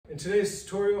today's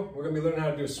tutorial, we're going to be learning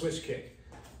how to do a switch kick.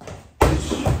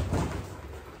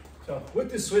 So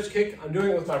with this switch kick, I'm doing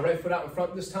it with my right foot out in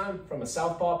front this time from a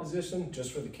southpaw position,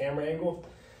 just for the camera angle.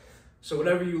 So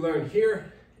whatever you learn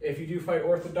here, if you do fight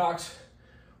orthodox,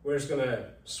 we're just going to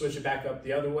switch it back up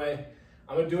the other way.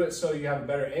 I'm going to do it so you have a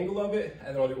better angle of it,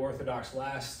 and then I'll do orthodox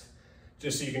last,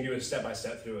 just so you can do it step by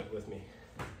step through it with me.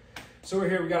 So we're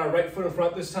here, we got our right foot in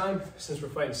front this time, since we're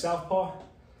fighting southpaw.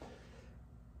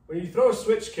 When you throw a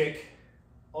switch kick,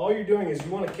 all you're doing is you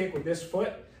want to kick with this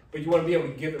foot, but you want to be able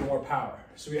to give it more power.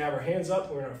 So we have our hands up,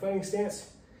 we're in our fighting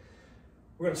stance.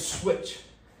 We're going to switch.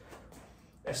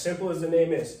 As simple as the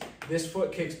name is. This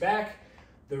foot kicks back,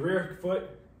 the rear foot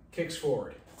kicks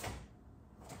forward.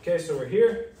 Okay, so we're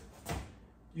here.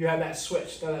 You have that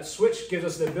switch. Now that switch gives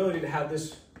us the ability to have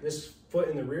this foot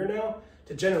in the rear now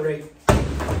to generate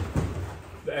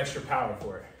the extra power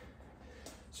for it.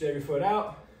 So you have your foot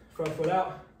out, front foot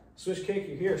out, switch kick,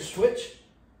 you're here, switch,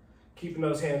 keeping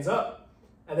those hands up,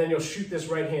 and then you'll shoot this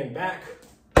right hand back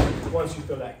once you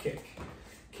throw that kick.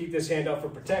 Keep this hand up for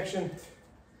protection.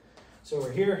 So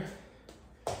we're here,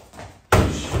 and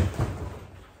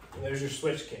there's your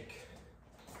switch kick.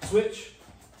 Switch,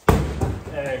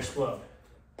 and explode.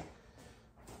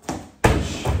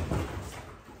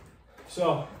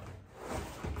 So,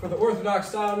 for the orthodox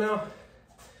style now,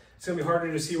 it's gonna be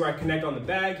harder to see where I connect on the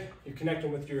bag. You're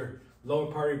connecting with your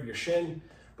lower part of your shin,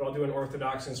 but I'll do an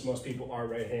orthodox since most people are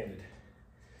right-handed.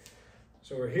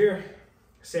 So we're here,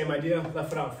 same idea, left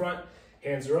foot out front,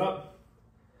 hands are up.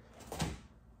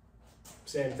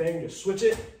 Same thing, just switch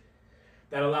it.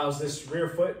 That allows this rear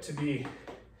foot to be,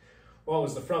 well, it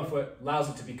was the front foot, allows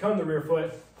it to become the rear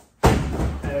foot,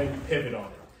 and then you pivot on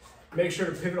it. Make sure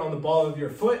to pivot on the ball of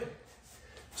your foot,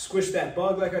 squish that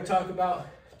bug like I talked about,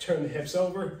 turn the hips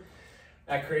over.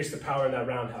 That creates the power in that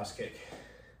roundhouse kick.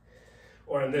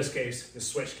 Or in this case, the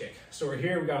switch kick. So we're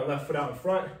here, we got our left foot out in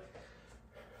front.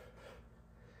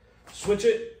 Switch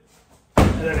it,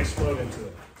 and then explode into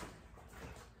it.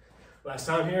 Last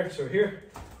time here, so we're here.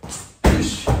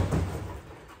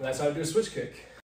 And that's how to do a switch kick.